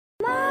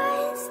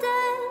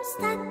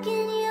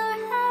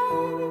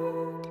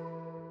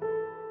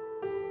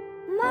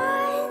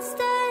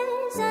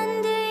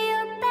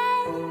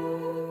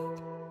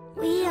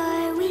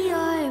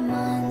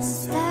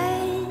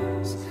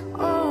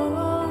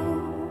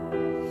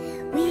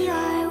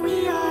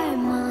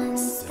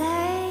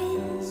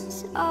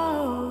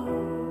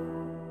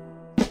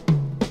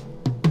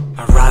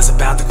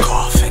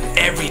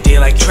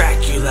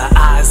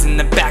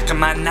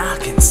am I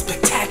knocking?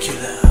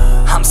 Spectacular.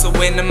 I'm so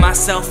into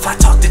myself, I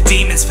talk to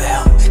demons for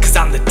help, cause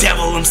I'm the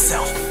devil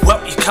himself.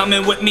 Well, you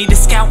coming with me to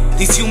scout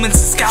these humans to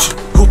scout?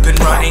 Who been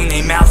running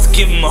they mouth,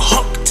 give them a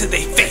hook to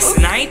they face.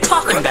 And I ain't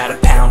talking about a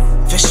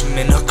pound.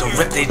 Fishermen hook or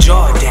rip they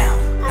jaw down.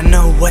 I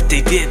know what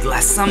they did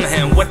last summer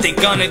and what they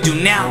gonna do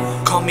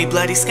now. Call me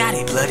Bloody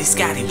Scotty, Bloody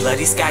Scotty,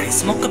 Bloody Scotty.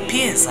 Smoke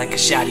appears like a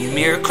shotty,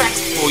 mirror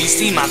cracks before you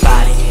see my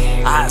body.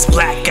 Eyes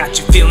black, got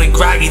you feeling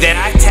groggy, then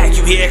I attack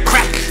you here,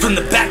 crack from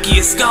the back of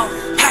your skull.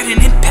 Had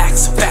an impact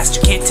so fast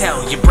you can't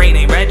tell, your brain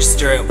ain't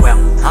register it well.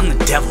 I'm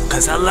the devil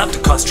cause I love to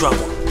cause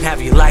trouble,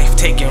 have your life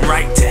taken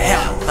right to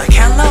hell. Like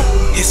hello,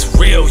 it's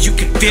real, you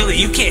can feel it,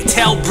 you can't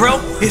tell bro.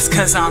 It's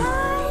cause I'm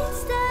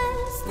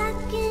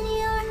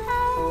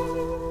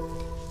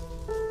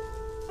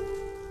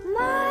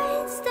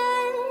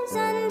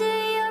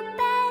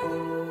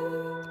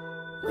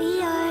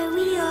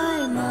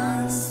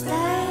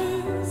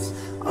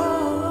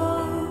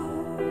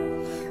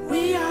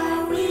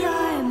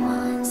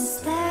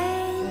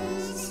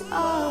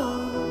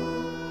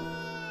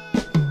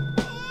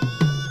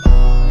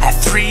At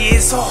 3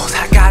 years old,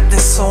 I got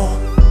this soul.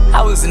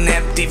 I was an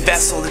empty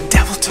vessel, the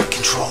devil took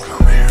control.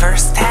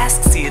 First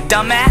task, see a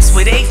dumbass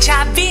with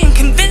HIV and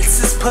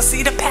convince his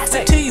pussy to pass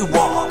it to you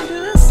all.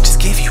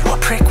 Just give you a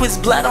prick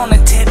with blood on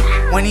the tip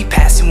when he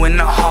pass you in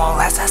the hall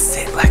as I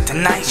sit like the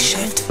night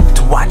shift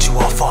to watch you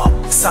all fall,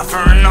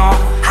 suffering all.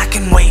 I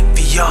can wait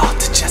for y'all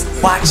to just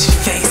watch your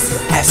face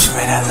as the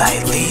red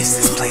light leaves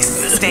this place.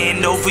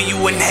 Stand over you,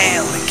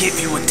 inhale and give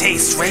you a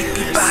taste. Rape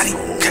your body,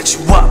 cut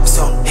you up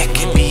so it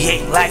can be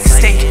ate like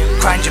steak.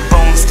 Grind your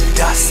bones to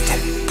dust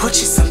and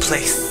put you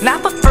someplace. And I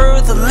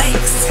prefer the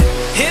lakes.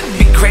 It'd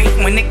be great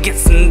when it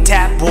gets in the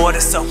tap water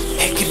so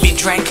it can be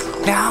drank.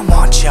 Now I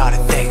want y'all to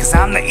think, cause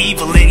I'm the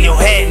evil in your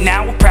head.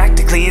 Now we're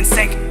practically in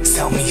sync.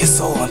 Sell me your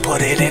soul and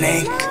put it in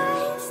ink.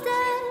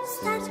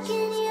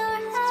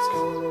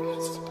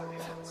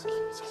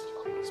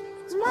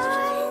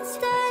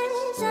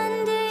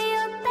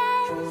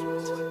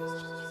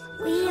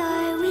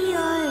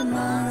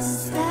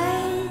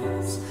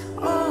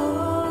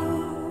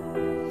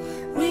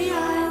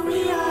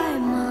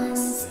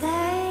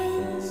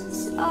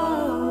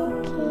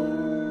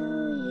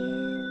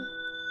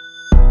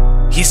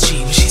 He's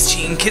cheating, she's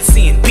cheating, kids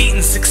seeing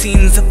beating,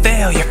 succeeding's a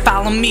failure.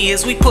 Follow me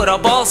as we put our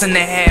balls in the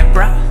air,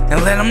 bruh,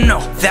 and let them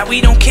know that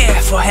we don't care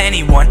for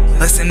anyone.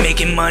 Listen,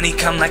 making money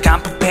come like I'm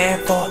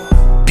prepared for.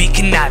 Be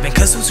conniving,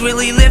 cause who's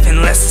really living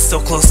unless it's so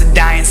close to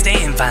dying,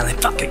 staying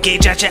violent. Fuck a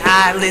gauge out your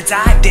eyelids,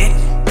 I did.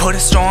 Put a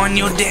straw in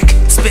your dick,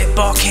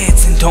 spitball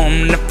kids and told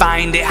them to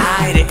find it,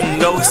 hide it, and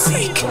go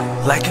seek.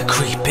 Like a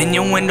creep in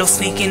your window,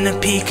 sneaking a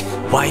peek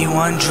while you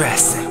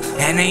undressing.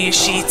 Enter your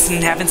sheets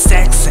and having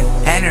sex and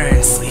enter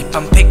and sleep.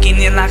 I'm picking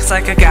your locks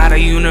like I got a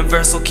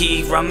universal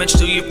key. Rummage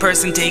through your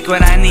purse and take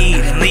what I need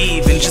and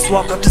leave and just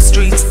walk up the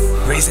streets,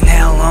 raising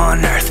hell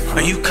on earth.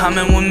 Are you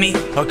coming with me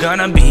or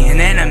gonna be an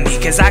enemy?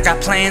 Cause I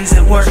got plans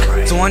at work,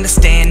 so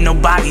understand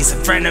nobody's a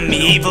friend of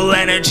me. Evil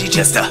energy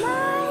just a